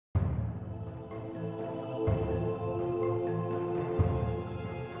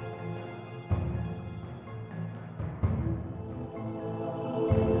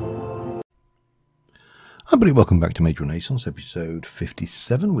Hi everybody, welcome back to Mage Renaissance, episode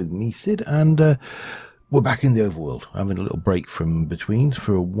 57 with me, Sid, and we're back in the overworld. I'm having a little break from between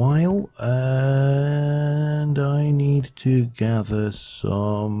for a while, and I need to gather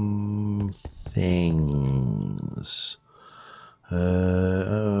some things.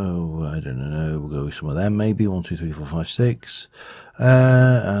 Oh, I don't know, we'll go with some of them, maybe 1, 2, 3, 4, 5, 6.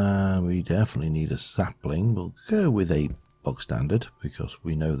 We definitely need a sapling. We'll go with a bog standard, because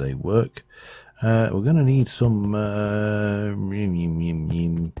we know they work. We're going to need some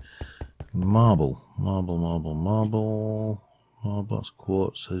marble. That's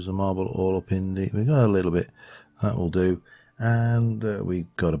quartz. There's a marble all up in the... We've got a little bit. That will do. And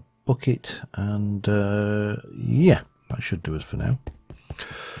we've got a bucket. And yeah, that should do us for now.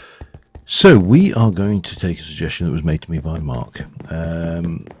 So we are going to take a suggestion that was made to me by Mark.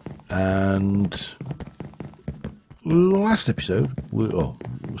 And last episode,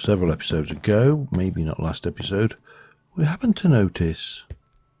 several episodes ago, maybe not last episode, we happened to notice,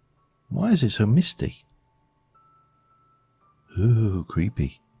 why is it so misty? Ooh,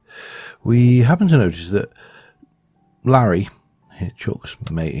 creepy. We happened to notice that Larry, Chuck's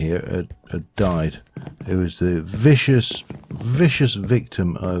mate here, had died. It was the vicious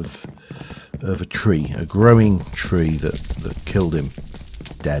victim of a tree, a growing tree that killed him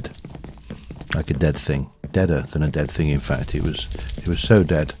dead, like a dead thing. Deader than a dead thing, in fact. It was so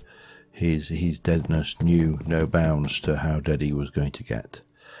dead, his deadness knew no bounds to how dead he was going to get,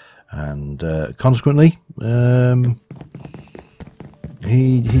 and consequently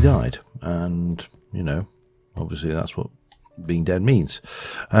he died. And you know, obviously that's what being dead means.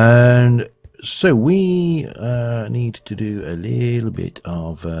 And so we need to do a little bit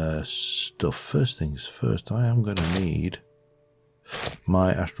of stuff. First things first, I am going to need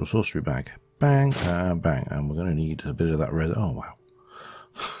my astral sorcery bag. Bang, bang, and we're going to need a bit of that red. Oh, wow.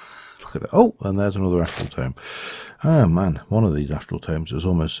 Look at that. Oh, and there's another astral tome. Oh, man, one of these astral tomes has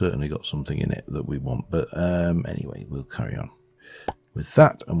almost certainly got something in it that we want. But anyway, we'll carry on with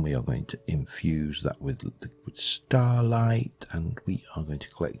that, and we are going to infuse that with liquid starlight, and we are going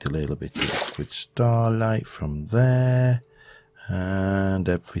to collect a little bit of liquid starlight from there, and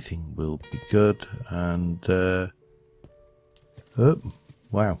everything will be good. And, oh,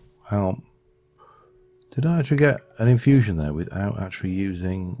 wow, hang on. Did I actually get an infusion there without actually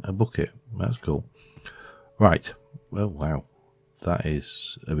using a bucket? That's cool. Right. Well, wow. That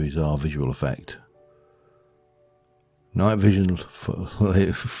is a bizarre visual effect. Night vision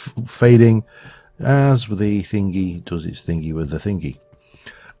fading as the thingy does its thingy with the thingy.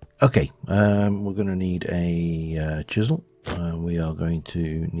 Okay. We're going to need a chisel. We are going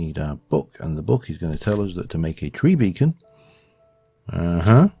to need our book. And the book is going to tell us that to make a tree beacon.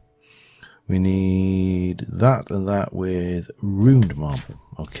 We need that and that with runed marble.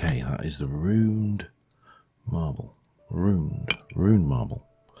 Okay, that is the runed marble. Runed marble.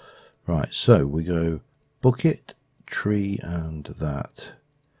 Right, so we go bucket, tree, and that.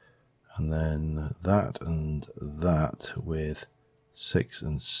 And then that and that with 6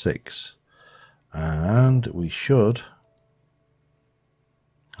 and 6. And we should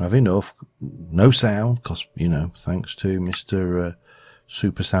have enough. No sound, because, you know, thanks to Mr.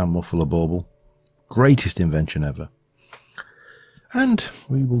 Super Sound Muffler Bauble. Greatest invention ever. And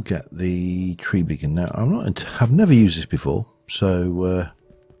we will get the tree beacon. Now, I've never used this before, so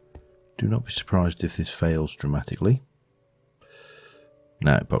do not be surprised if this fails dramatically.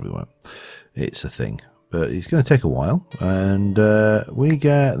 No, it probably won't. It's a thing, but it's going to take a while. And we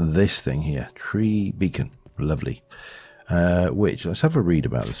get this thing here, tree beacon. Lovely. Which, let's have a read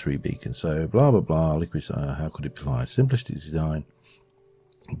about the tree beacon. So, blah, blah, blah, liquid, how could it be applied? Simplistic design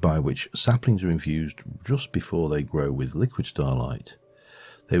by which saplings are infused just before they grow with liquid starlight.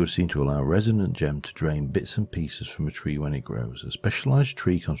 They would seem to allow a resonant gem to drain bits and pieces from a tree when it grows. A specialised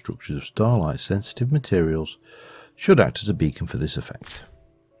tree constructed of starlight-sensitive materials should act as a beacon for this effect.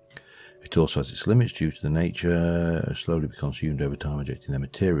 It also has its limits due to the nature slowly be consumed over time, ejecting their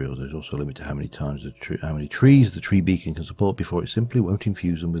materials. There's also a limit to how many trees the tree beacon can support before it simply won't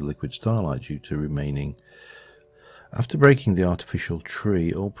infuse them with liquid starlight due to remaining. After breaking the artificial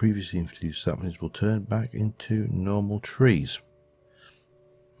tree, all previously infused saplings will turn back into normal trees.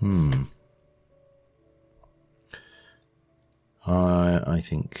 I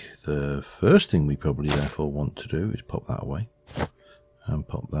think the first thing we probably therefore want to do is pop that away. And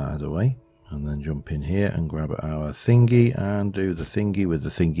pop that away. And then jump in here and grab our thingy and do the thingy with the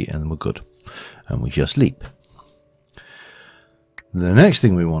thingy, and then we're good. And we just leap. The next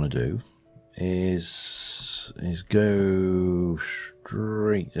thing we want to do is go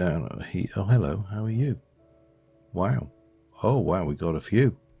straight down here. Oh, hello, how are you? Wow. Oh, wow, we got a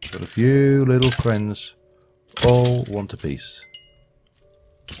few. Got a few little friends all want a piece.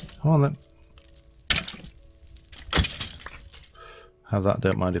 Come on then. Have that,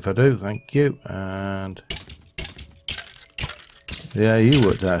 don't mind if I do, thank you. And yeah, you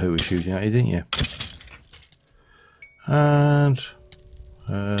worked out who was shooting at you, didn't you? And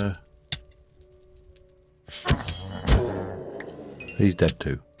he's dead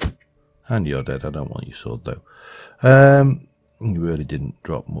too. And you're dead. I don't want your sword though. You really didn't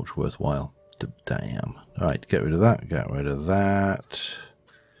drop much worthwhile. Damn. Alright, get rid of that. Get rid of that.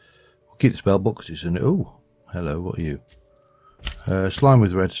 We'll keep the spell book because it's an... Oh, hello, what are you? Slime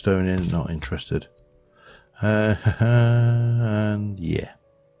with redstone in, not interested. And yeah.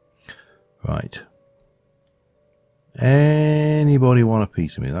 Right. Anybody want a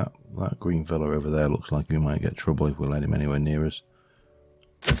piece of me? That green fella over there looks like we might get trouble if we let him anywhere near us.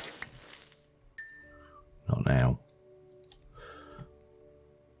 Not now.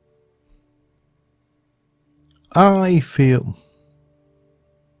 I feel...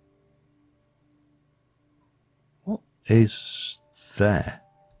 What is there?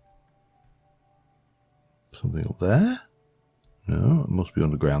 Something up there? No, it must be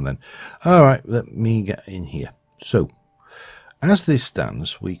underground then. Alright, let me get in here. So, as this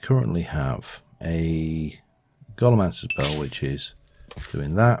stands, we currently have a Golemancer spell which is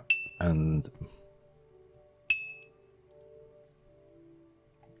doing that and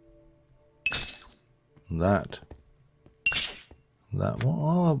that. What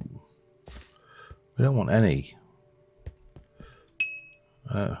are... We don't want any.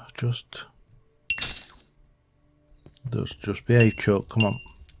 Just behave, Chuck. Come on.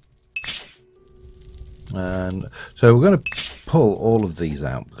 And so we're going to pull all of these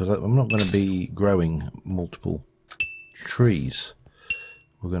out because I'm not going to be growing multiple trees.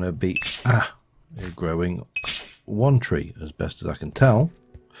 We're going to be growing one tree as best as I can tell.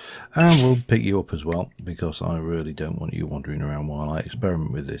 And we'll pick you up as well because I really don't want you wandering around while I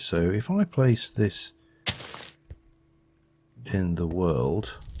experiment with this. So if I place this in the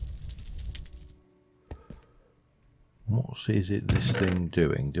world, what is it this thing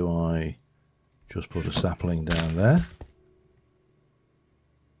doing? Do I just put a sapling down there?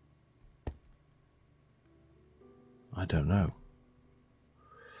 I don't know.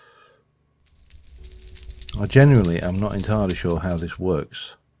 I genuinely am not entirely sure how this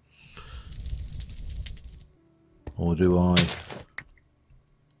works. Or do I...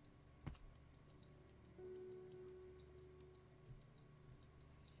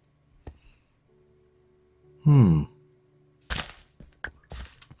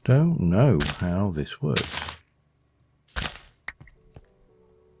 Don't know how this works.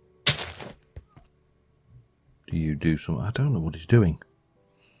 Do you do something? I don't know what he's doing.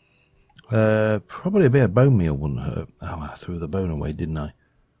 Probably a bit of bone meal wouldn't hurt. Oh, I threw the bone away, didn't I?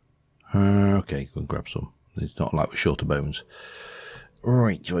 Okay, go and grab some. It's not like we're short of bones.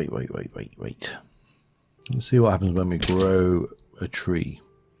 Right, wait. Let's see what happens when we grow a tree.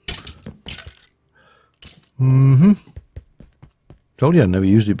 Told you I'd never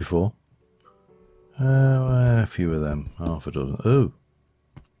used it before. A few of them. Half a dozen. Oh.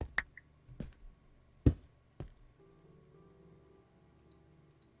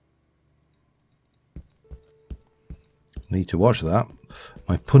 Need to watch that.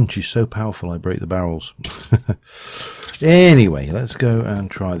 My punch is so powerful I break the barrels. Anyway, let's go and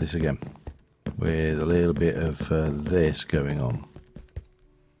try this again with a little bit of this going on.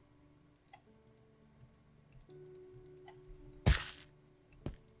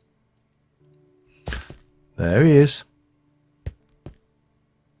 There he is.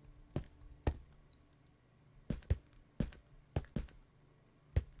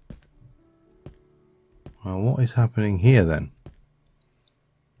 Well, what is happening here then?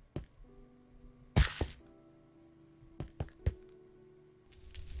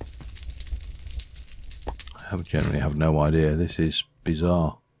 I generally have no idea. This is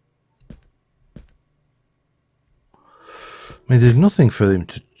bizarre. I mean, there's nothing for them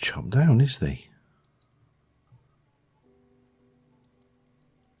to chop down, is there?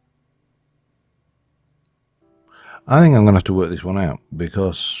 I think I'm going to have to work this one out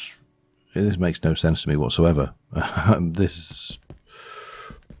because this makes no sense to me whatsoever. This,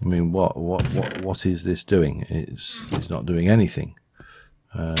 I mean, what is this doing? It's not doing anything.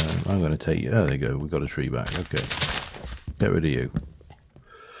 I'm going to take you. Oh, there you go. We've got a tree back. Okay, get rid of you,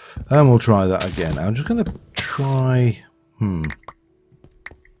 and we'll try that again. I'm just going to try. Oh,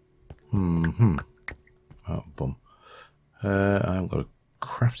 bum. I haven't got a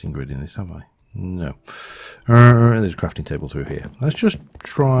crafting grid in this, have I? No. There's a crafting table through here. Let's just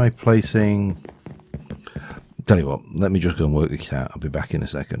try placing... Tell you what, let me just go and work this out. I'll be back in a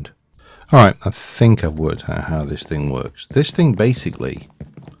second. Alright, I think I've worked out how this thing works. This thing basically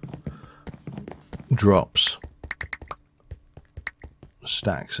drops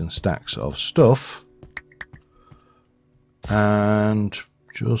stacks and stacks of stuff and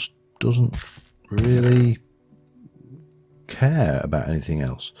just doesn't really care about anything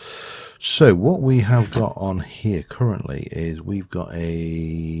else. So what we have got on here currently is we've got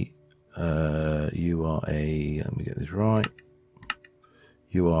a you are a, let me get this right,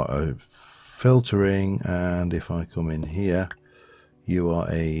 you are a filtering, and if I come in here you are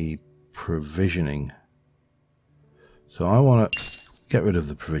a provisioning. So I want to get rid of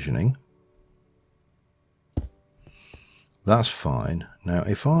the provisioning. That's fine. Now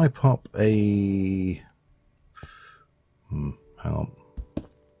if I pop a hang on,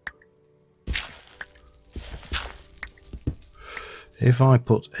 if I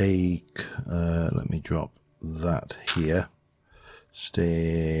put a let me drop that here,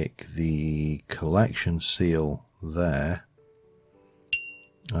 stick the collection seal there,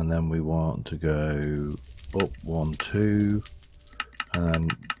 and then we want to go up 1, 2, and then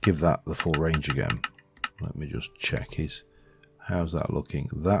give that the full range again. Let me just check how's that looking.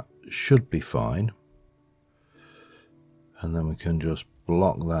 That should be fine, and then we can just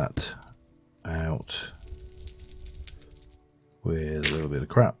block that out with a little bit of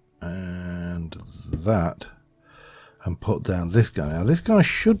crap and that, and put down this guy. Now this guy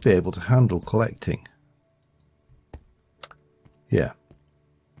should be able to handle collecting. Yeah,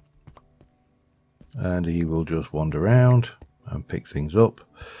 and he will just wander around and pick things up.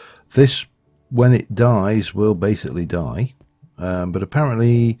 This, when it dies, will basically die, but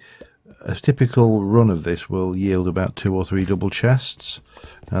apparently a typical run of this will yield about 2 or 3 double chests.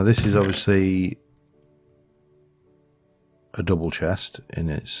 Now this is obviously a double chest in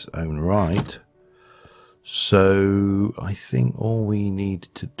its own right, so I think all we need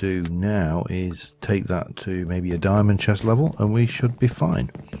to do now is take that to maybe a diamond chest level and we should be fine.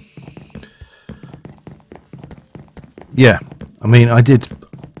 Yeah, I mean, I did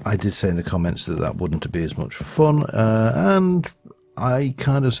say in the comments that that wouldn't be as much fun, and I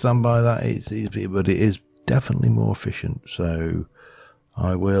kind of stand by that. But it is definitely more efficient, so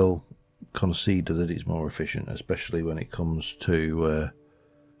I will concede that it's more efficient, especially when it comes to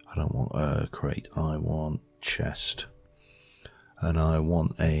I don't want a crate, I want chest, and I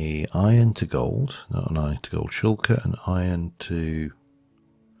want a iron to gold, not an iron to gold shulker, an iron to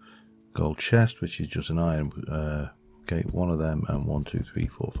gold chest, which is just an iron. Okay, one of them, and 1, 2, 3,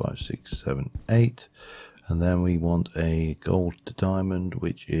 4, 5, 6, 7, 8, and then we want a gold to diamond,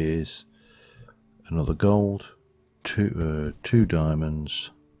 which is another gold, two diamonds,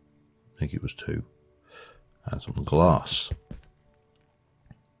 I think it was 2, and some glass.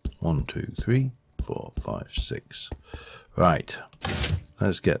 1, 2, 3, 4, 5, 6. Right,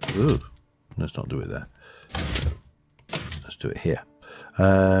 let's get. Ooh, let's not do it there. Let's do it here.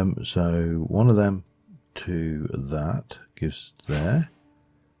 So one of them to that gives there,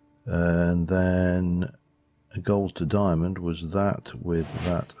 and then a gold to diamond was that with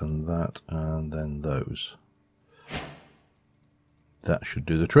that, and then those. That should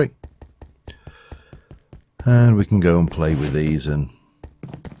do the trick, and we can go and play with these, and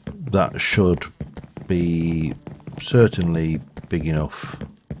that should be certainly big enough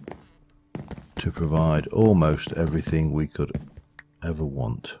to provide almost everything we could ever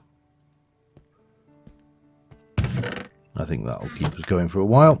want. I think that'll keep us going for a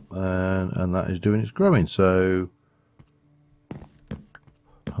while, and that is doing its growing. So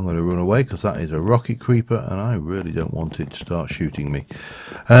I'm going to run away because that is a rocket creeper and I really don't want it to start shooting me.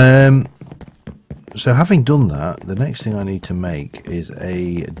 So having done that, the next thing I need to make is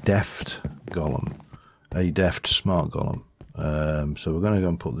a deft golem, a deft smart golem. So we're going to go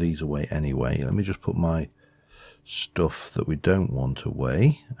and put these away anyway. Let me just put my stuff that we don't want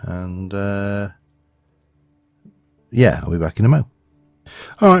away, and yeah, I'll be back in a mo.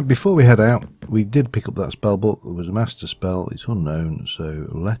 Alright, before we head out, we did pick up that spell book. It was a master spell, it's unknown, so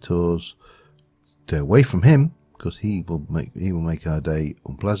let us stay away from him because he will make our day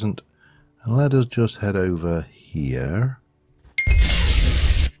unpleasant. And let us just head over here.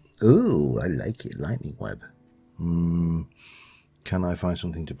 Ooh, I like it, lightning web. Can I find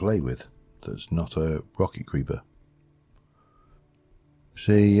something to play with that's not a rocket creeper?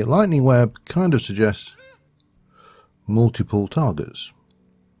 See, lightning web kind of suggests multiple targets,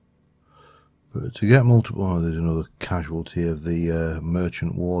 but to get multiple, oh, there's another casualty of the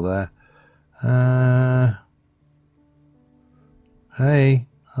merchant war there. Hey,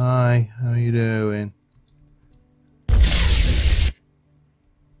 hi, how you doing?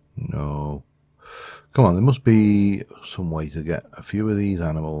 No, come on, there must be some way to get a few of these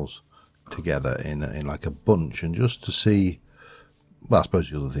animals together in like a bunch, and just to see. Well, I suppose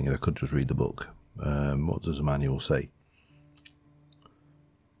the other thing is I could just read the book. What does the manual say?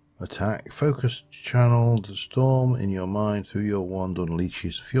 Attack. Focus channel the storm in your mind through your wand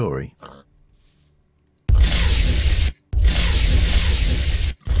unleashes fury.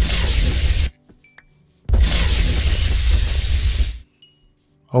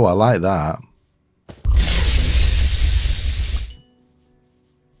 Oh, I like that.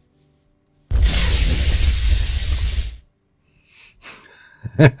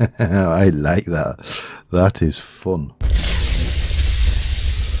 I like that. That is fun.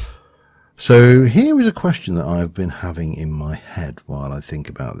 So here is a question that I've been having in my head while I think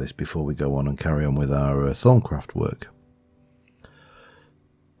about this before we go on and carry on with our Thorncraft work.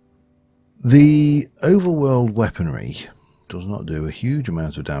 The overworld weaponry does not do a huge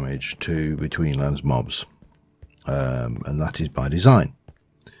amount of damage to Betweenlands mobs, and that is by design.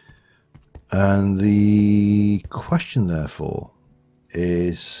 And the question therefore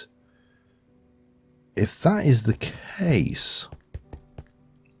is, if that is the case,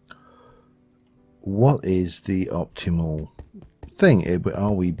 what is the optimal thing?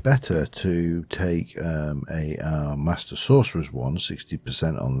 Are we better to take our Master Sorcerer's wand,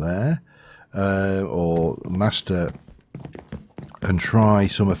 60% on there, or Master, and try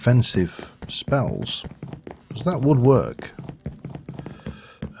some offensive spells? Because that would work.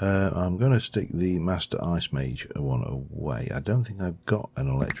 I'm going to stick the Master Ice Mage one away. I don't think I've got an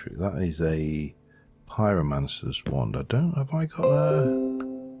electric. That is a Pyromancer's wand. Have I got a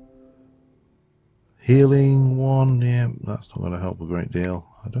healing one? Yeah, that's not going to help a great deal.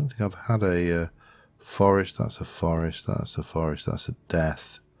 I don't think I've had a forest. That's a forest. That's a forest. That's a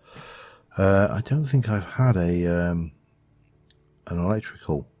death. I don't think I've had an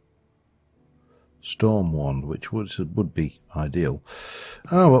electrical storm wand, which would be ideal.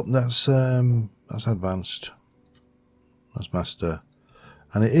 Oh well, that's advanced. That's master,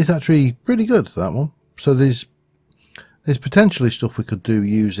 and it is actually pretty good, that one. So there's potentially stuff we could do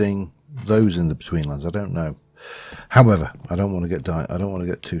using those in the Betweenlands. I don't know. However, I don't want to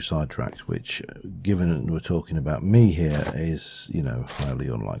get too sidetracked, which, given that we're talking about me here, is, you know, highly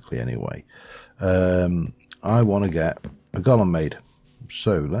unlikely anyway. I want to get a golem made.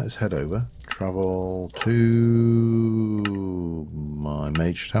 So let's head over, travel to my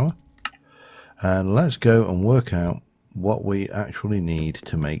mage tower, and let's go and work out what we actually need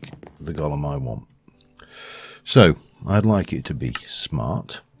to make the golem I want. So I'd like it to be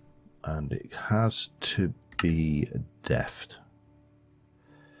smart, and it has to be deft.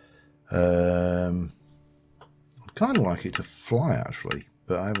 I'd kind of like it to fly, actually,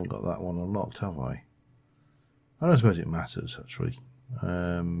 but I haven't got that one unlocked, have I? I don't suppose it matters, actually.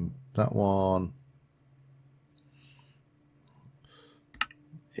 That one,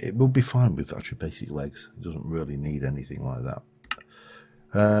 it will be fine with actually basic legs. It doesn't really need anything like that.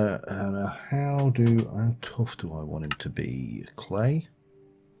 And how tough do I want him to be? Clay,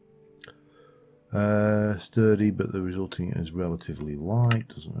 sturdy, but the resulting is relatively light.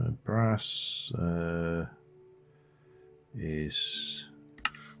 Doesn't know. Brass is.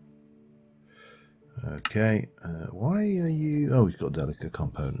 Okay, why are you... Oh, he's got delicate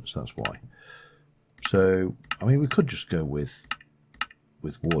components, that's why. So, I mean, we could just go with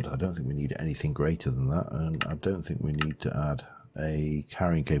wood. I don't think we need anything greater than that, and I don't think we need to add a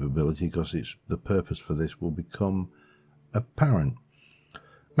carrying capability, because the purpose for this will become apparent.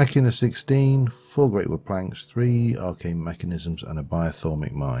 Mechina 16, 4 great wood planks, 3 arcane mechanisms, and a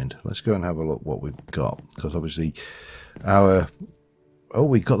biothermic mind. Let's go and have a look what we've got, because obviously our... Oh,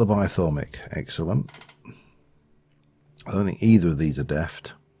 we got the biothermic. Excellent. I don't think either of these are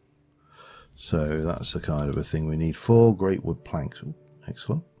deft. So that's the kind of a thing we need. 4 great wood planks. Ooh,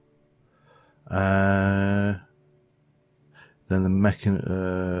 excellent. Then the mechan...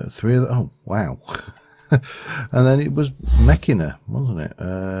 3 of the... Oh, wow. And then it was Mechina, wasn't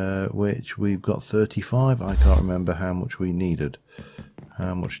it? Which we've got 35. I can't remember how much we needed.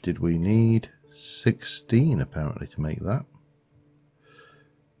 How much did we need? 16, apparently, to make that.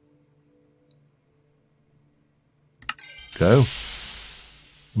 Go.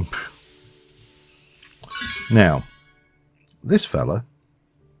 Now, this fella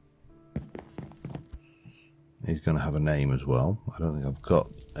is going to have a name as well. I don't think I've got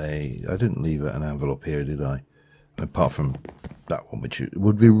a... I didn't leave an envelope here, did I? Apart from that one, which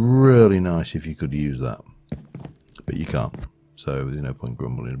would be really nice if you could use that. But you can't. So there's no point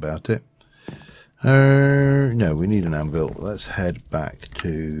grumbling about it. No, we need an anvil. Let's head back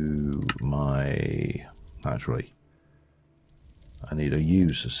to my... Actually... I need a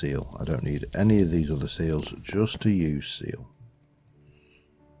use seal. I don't need any of these other seals, just a use seal.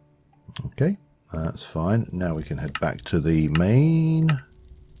 Okay, that's fine. Now we can head back to the main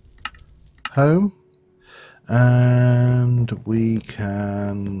home, and we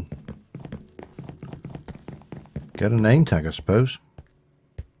can get a name tag, I suppose.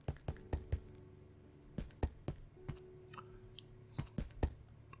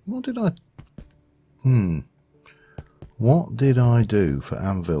 What did I... What did I do for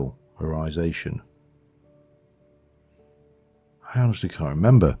anvilarization? I honestly can't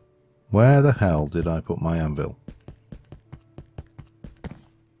remember. Where the hell did I put my anvil?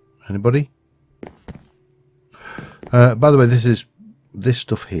 Anybody? By the way, this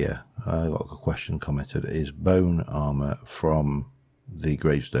stuff here, I got a question commented, is bone armor from the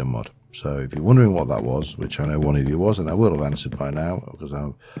gravestone mod. So if you're wondering what that was, which I know one of you was, and I will have answered by now because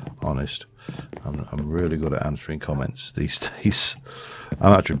I'm honest, I'm really good at answering comments these days.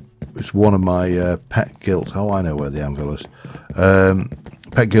 It's one of my pet guilt. Oh, I know where the anvil is.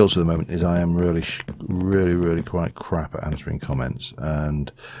 Pet guilt at the moment is I am really quite crap at answering comments,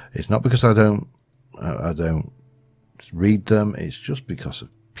 and it's not because I don't read them. It's just because of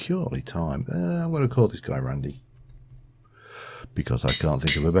purely time. I'm going to call this guy Randy, because I can't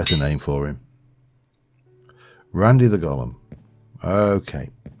think of a better name for him. Randy the Golem. Okay.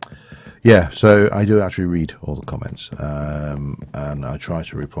 Yeah, so I do actually read all the comments, and I try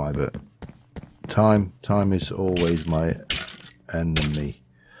to reply, but time is always my enemy.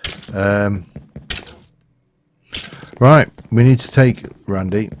 Right, we need to take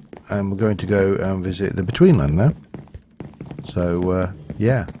Randy, and we're going to go and visit the Betweenland now. So,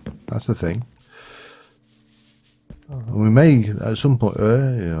 yeah, that's the thing. We may at some point.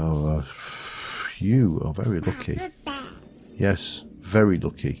 You are very lucky. Yes, very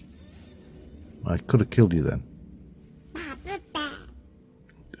lucky. I could have killed you then. I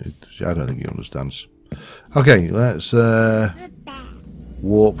don't think he understands. Okay, let's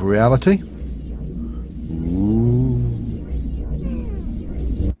warp reality. Ooh.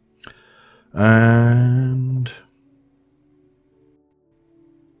 And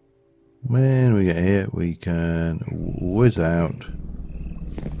when we get here, we can whiz out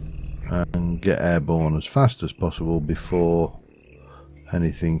and get airborne as fast as possible before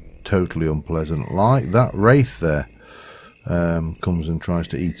anything totally unpleasant like that wraith there comes and tries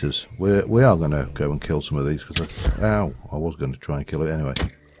to eat us. We are going to go and kill some of these because I was going to try and kill it anyway.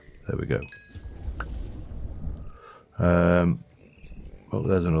 There we go. Oh,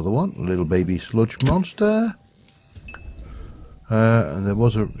 there's another one, a little baby sludge monster. And there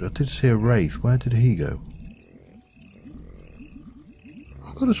was I did see a wraith. Where did he go?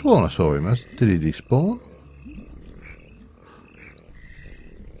 I could have sworn I saw him. Did he despawn?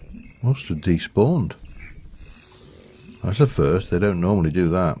 Must have despawned. That's a first. They don't normally do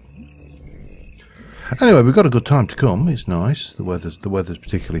that. Anyway, we've got a good time to come. It's nice. The weather's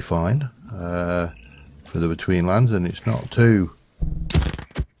particularly fine for the Betweenlands, and it's not too.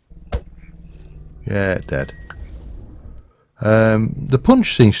 Yeah, dead. The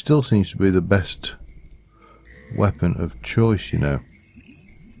punch still seems to be the best weapon of choice, you know.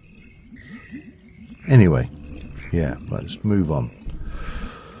 Anyway, yeah, let's move on.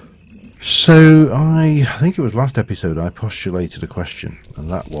 So I think it was last episode I postulated a question, and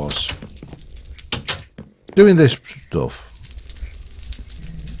that was doing this stuff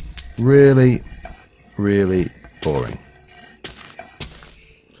really boring.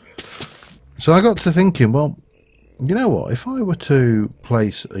 So I got to thinking, well, you know what, if I were to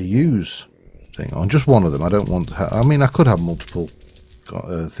place a use thing on just one of them, I don't want to I mean, I could have multiple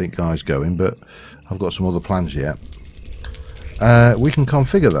guys going, but I've got some other plans yet. We can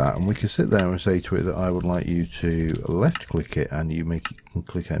configure that, and we can sit there and say to it that I would like you to left click it, and you can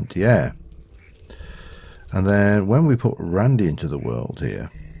click empty air. And then when we put Randy into the world here,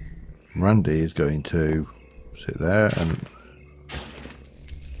 Randy is going to sit there, and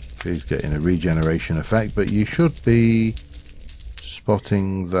he's getting a regeneration effect, but you should be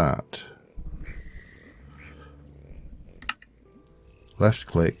spotting that. Left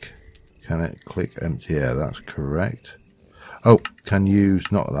click, can it click empty air? That's correct. Oh, can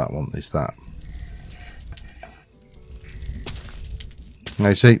use, not that one, it's that. Now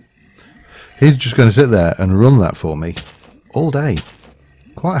you see, he's just going to sit there and run that for me all day,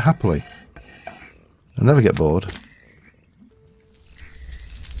 quite happily. I'll never get bored.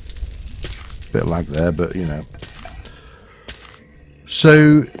 Bit of lag there, but you know.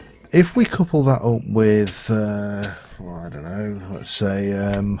 So if we couple that up with, well, I don't know, let's say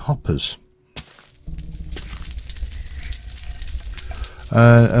hoppers.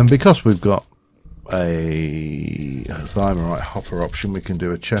 And because we've got a thymerite hopper option, we can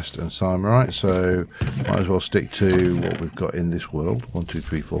do a chest and thymerite, so might as well stick to what we've got in this world. 1 2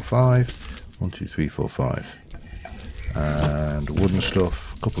 3 4 5, 1 2 3 4 5, and wooden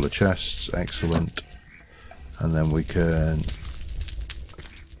stuff, a couple of chests, excellent. And then we can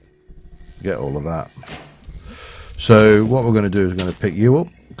get all of that. So what we're going to do is we're going to pick you up.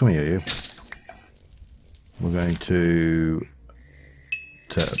 Come here, you. We're going to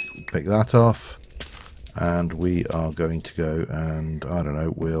pick that off, and we are going to go and, I don't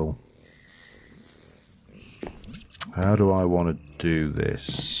know, how do I want to do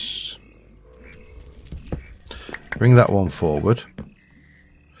this? Bring that one forward,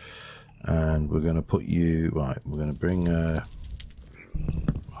 and we're going to put you, right, we're going to bring a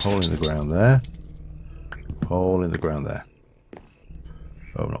hole in the ground there, hole in the ground there.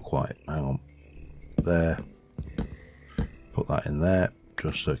 Oh, not quite, hang on, there, put that in there,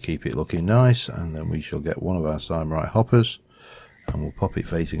 just to keep it looking nice, and then we shall get one of our thymerite hoppers, and we'll pop it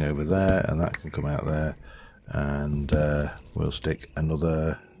facing over there, and that can come out there, and we'll stick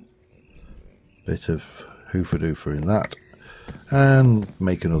another bit of hoofer-doofer in that, and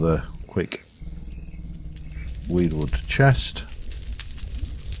make another quick weedwood chest,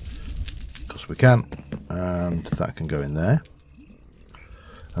 because we can, and that can go in there.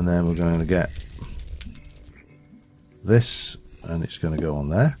 And then we're going to get this, and it's going to go on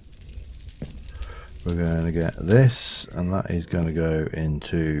there. We're going to get this, and that is going to go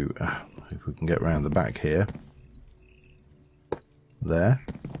into, if we can get around the back here, there.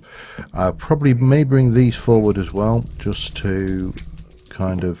 I probably may bring these forward as well, just to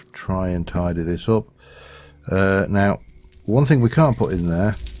kind of try and tidy this up. Now, one thing we can't put in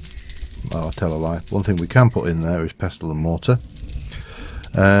there, well, I'll tell a lie, one thing we can put in there is pestle and mortar.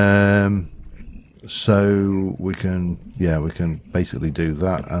 So we can, yeah, we can basically do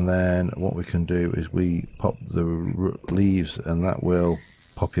that, and then what we can do is we pop the leaves, and that will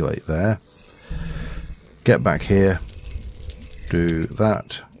populate there. Get back here, do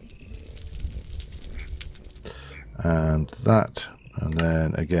that, and that, and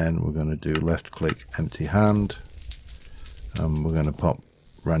then again we're going to do left click empty hand, and we're going to pop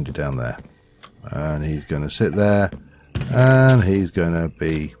Randy down there, and he's going to sit there, and he's going to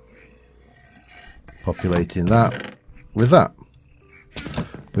be populating that with that,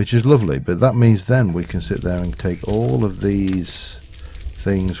 which is lovely. But that means then we can sit there and take all of these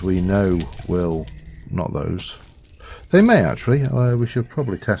things we know will, not those, they may actually, we should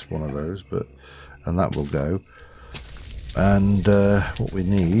probably test one of those, but, and that will go. And what we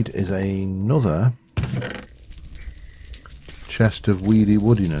need is another chest of weedy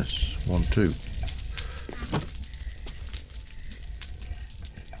woodiness. 1 2.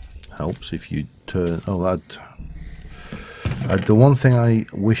 Helps if you turn, oh, that the one thing I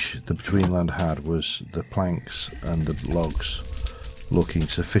wish the Between Land had was the planks and the logs looking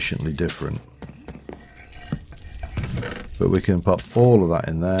sufficiently different. But we can pop all of that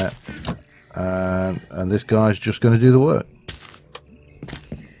in there, and this guy's just going to do the work.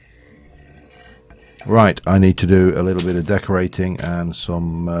 Right, I need to do a little bit of decorating and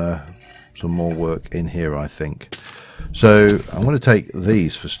some more work in here, I think. So I'm going to take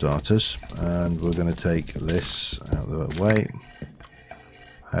these for starters, and we're going to take this out of the way.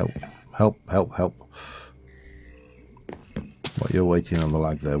 Help, help, help, help. What, you're waiting on the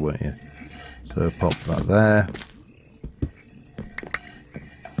lag there, weren't you? So pop that there.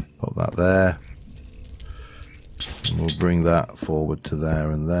 Pop that there. And we'll bring that forward to there,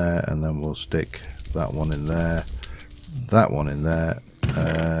 and then we'll stick that one in there, that one in there,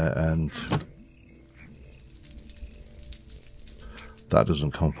 and that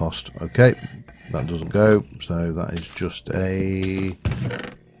doesn't compost. Okay, that doesn't go, so that is just a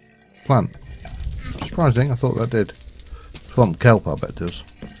plant. Surprising, I thought that did. Swamp kelp, I bet it does.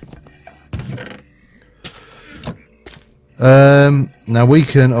 Now we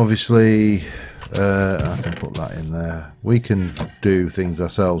can obviously, I can put that in there. We can do things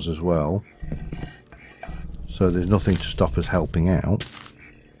ourselves as well, so there's nothing to stop us helping out.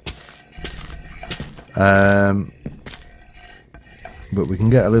 But we can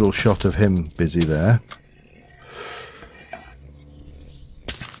get a little shot of him busy there.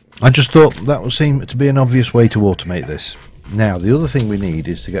 I just thought that would seem to be an obvious way to automate this. Now the other thing we need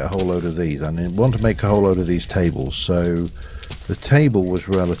is to get a whole load of these, and I want to make a whole load of these tables. So the table was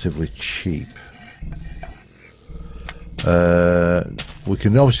relatively cheap. We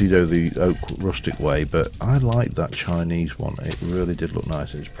can obviously do the oak rustic way, but I like that Chinese one. It really did look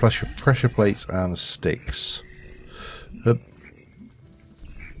nice. It's pressure plates and sticks.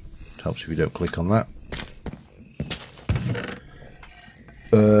 Helps if you don't click on that.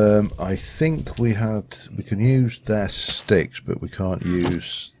 I think we can use their sticks, but we can't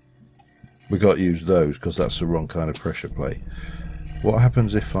use those because that's the wrong kind of pressure plate. What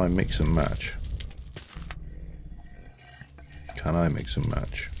happens if I mix and match? Can I mix and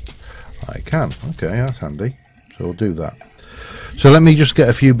match? I can. Okay, that's handy. So we'll do that. So let me just get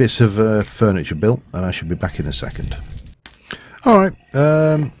a few bits of furniture built, and I should be back in a second. All right.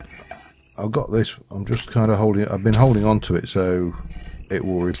 I've got this. I'm just kind of holding. I've been holding on to it so it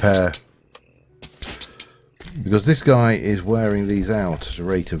will repair, because this guy is wearing these out at a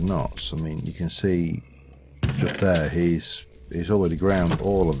rate of knots. I mean, you can see just there. He's already ground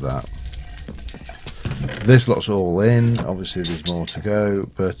all of that. This lot's all in. Obviously, there's more to go,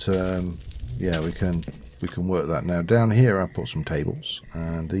 but yeah, we can work that. Now down here, I put some tables,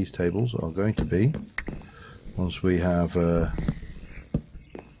 and these tables are going to be, once we have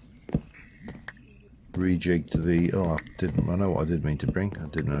rejigged the. Oh, I know what I did mean to bring. I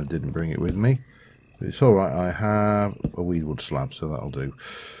didn't bring it with me. It's all right. I have a weedwood slab, so that'll do.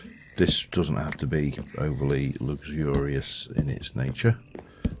 This doesn't have to be overly luxurious in its nature,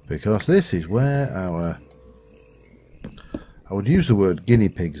 because this is where our, I would use the word guinea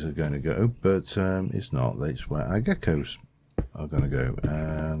pigs are going to go, but it's not. It's where our geckos are going to go,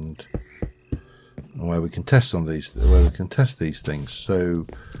 and where we can test on these, where we can test these things. So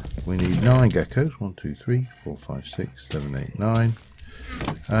we need 9 geckos. 1, 2, 3, 4, 5, 6, 7, 8, 9,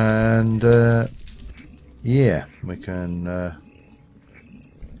 and yeah, we can.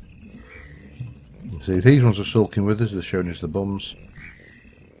 See, these ones are sulking with us. They're showing us the bums.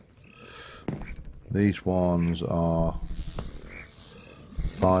 These ones are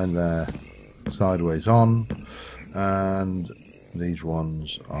fine. They're sideways on, and these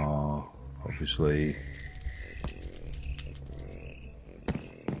ones are obviously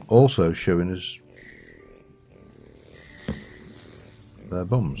also showing us their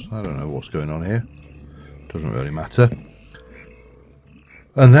bums. I don't know what's going on here. Doesn't really matter.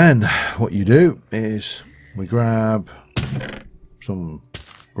 And then what you do is we grab some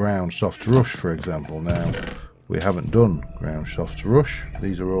ground soft rush, for example. Now we haven't done ground soft rush.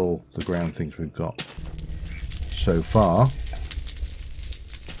 These are all the ground things we've got so far.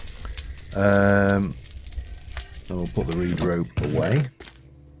 And we'll put the reed rope away.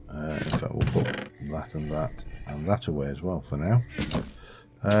 In fact, we'll put that and that and that away as well for now.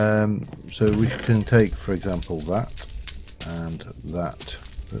 So we can take, for example, that and that,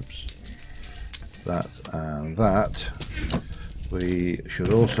 oops, that and that. We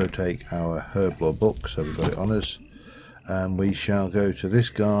should also take our herblore book, so we've got it on us, and we shall go to this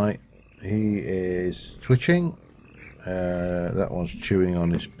guy. He is twitching. That one's chewing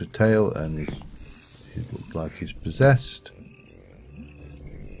on his tail, and it looks like he's possessed.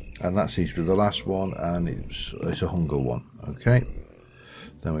 And that seems to be the last one, and it's a hunger one. Okay.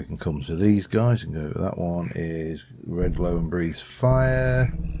 Then we can come to these guys and go. That one is red glow and breathes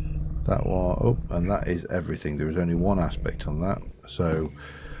fire. That one, oh, and that is everything. There is only one aspect on that. So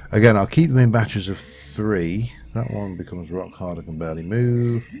again, I'll keep them in batches of 3. That one becomes rock hard. I can barely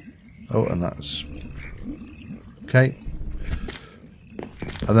move. Oh, and that's okay.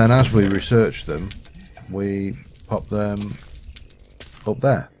 And then as we research them, we pop them up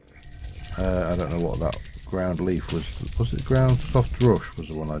there. I don't know what that ground leaf was. Was it ground soft rush? Was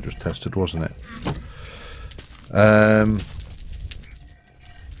the one I just tested, wasn't it? And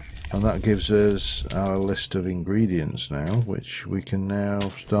that gives us our list of ingredients now, which we can now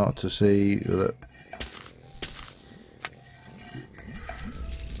start to see that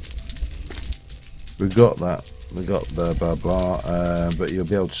we've got that. We got the blah blah, but you'll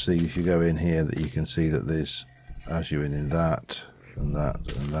be able to see if you go in here that you can see that there's, as you're in that and that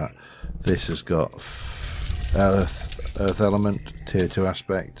and that, this has got earth element, tier 2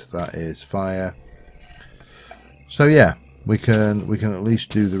 aspect, that is fire. So yeah, we can at least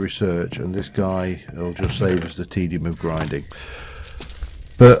do the research, and this guy will just save us the tedium of grinding.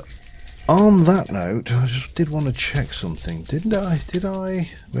 But on that note, I just did want to check something, didn't I? Did I?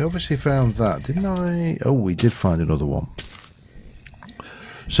 We obviously found that, didn't I? Oh, we did find another one.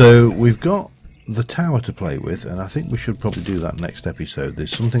 So we've got the tower to play with, and I think we should probably do that next episode.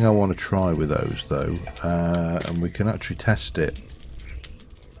 There's something I want to try with those though, and we can actually test it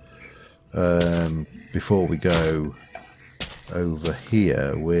before we go over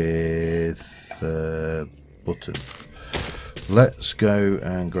here with the button. Let's go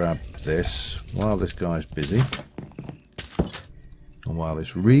and grab this while this guy's busy, and while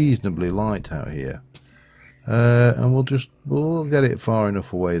it's reasonably light out here. And we'll get it far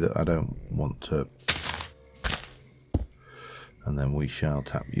enough away that I don't want to, and then we shall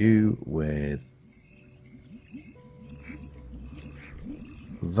tap you with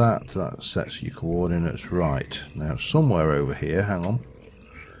that sets your coordinates right. Now somewhere over here, hang on,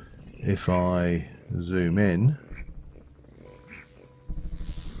 if I zoom in,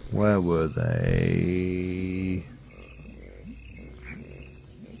 where were they?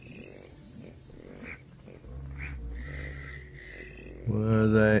 Were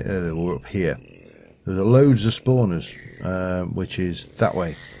they? Oh, they were up here. There's loads of spawners, which is that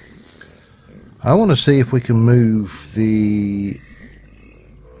way. I want to see if we can move the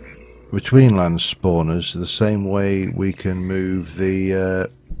between land spawners the same way we can move the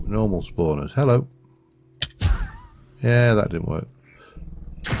normal spawners. Hello. Yeah, that didn't work.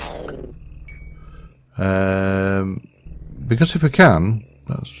 Because if I can,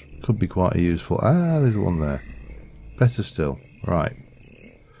 that could be quite useful. Ah, there's one there. Better still. Right.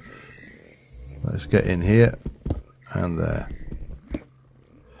 Let's get in here and there.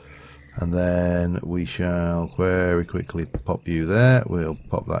 And then we shall very quickly pop you there. We'll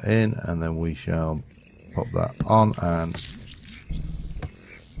pop that in and then we shall pop that on and...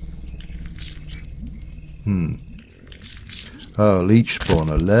 Oh, leech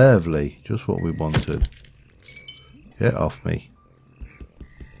spawner. Lovely. Just what we wanted. Get off me.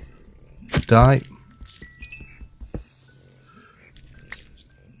 Die.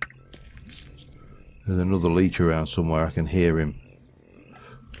 There's another leech around somewhere. I can hear him.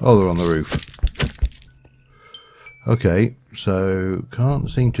 Oh, they're on the roof. Okay, so can't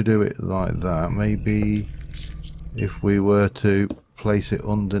seem to do it like that. Maybe if we were to place it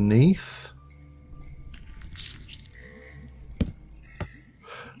underneath.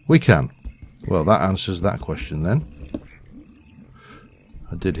 We can. Well, that answers that question then.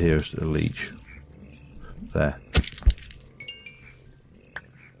 I did hear a leech. There.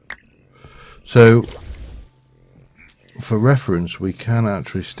 So, for reference, we can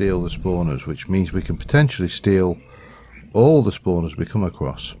actually steal the spawners, which means we can potentially steal all the spawners we come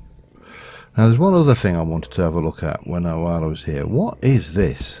across. Now, there's one other thing I wanted to have a look at while I was here. What is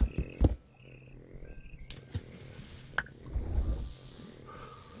this?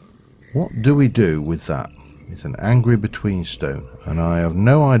 What do we do with that? It's an angry between stone, and I have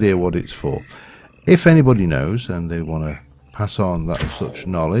no idea what it's for. If anybody knows and they want to pass on that such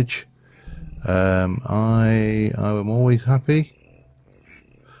knowledge, I am always happy.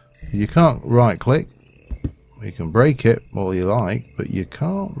 You can't right click. You can break it all you like, but you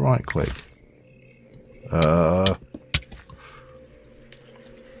can't right click.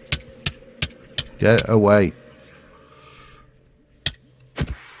 Get away.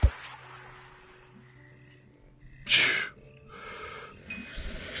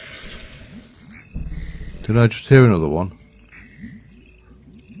 Did I just hear another one?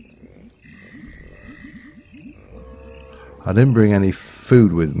 I didn't bring any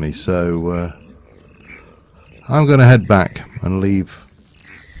food with me, so I'm going to head back and leave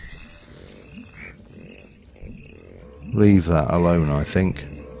that alone, I think.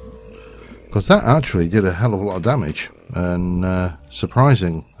 Because that actually did a hell of a lot of damage, and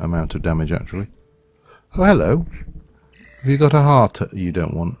surprising amount of damage actually. Oh, hello. Have you got a heart you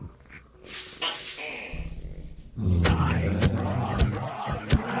don't want?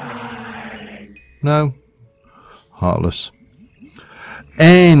 No. Heartless.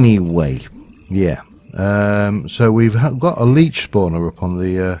 Anyway, yeah. So we've got a leech spawner up on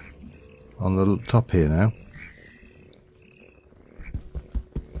the top here now,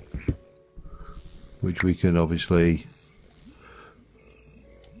 which we can obviously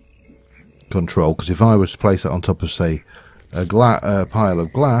control. Because if I was to place it on top of, say, a pile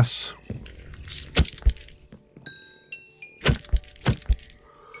of glass,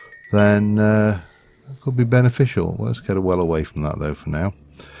 then that could be beneficial. Let's get well away from that though for now.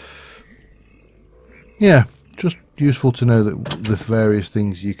 Yeah, just useful to know that the various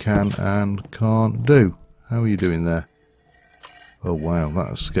things you can and can't do. How are you doing there? Oh wow,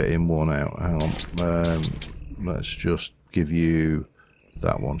 that's getting worn out. Hang on. Let's just give you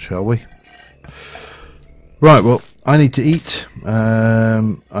that one, shall we? Right, well, I need to eat.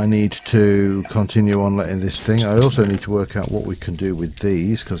 I need to continue on letting this thing. I also need to work out what we can do with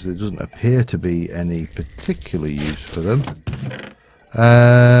these, because there doesn't appear to be any particular use for them.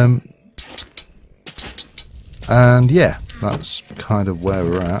 And yeah, that's kind of where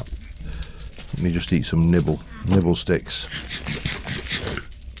we're at. Let me just eat some nibble sticks.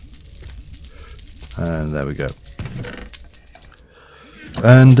 And there we go.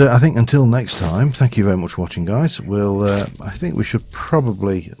 And I think until next time, thank you very much for watching, guys. We'll, I think we should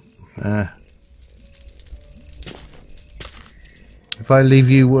probably, if I leave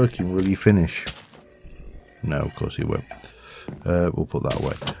you working, will you finish? No, of course you won't. We'll put that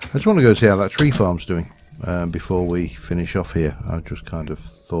away. I just want to go see how that tree farm's doing. before we finish off here. I just kind of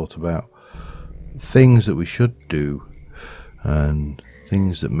thought about things that we should do and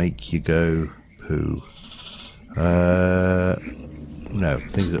things that make you go poo. No,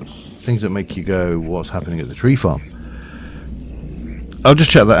 things that make you go, what's happening at the tree farm? I'll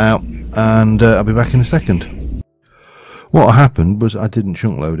just check that out, and I'll be back in a second. What happened was I didn't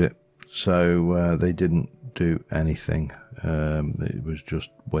chunk load it, so they didn't do anything. It was just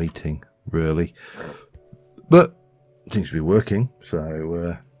waiting, really. But it seems to be working,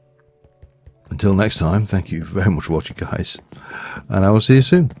 so until next time, thank you very much for watching, guys, and I will see you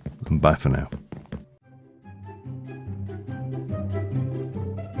soon, and bye for now.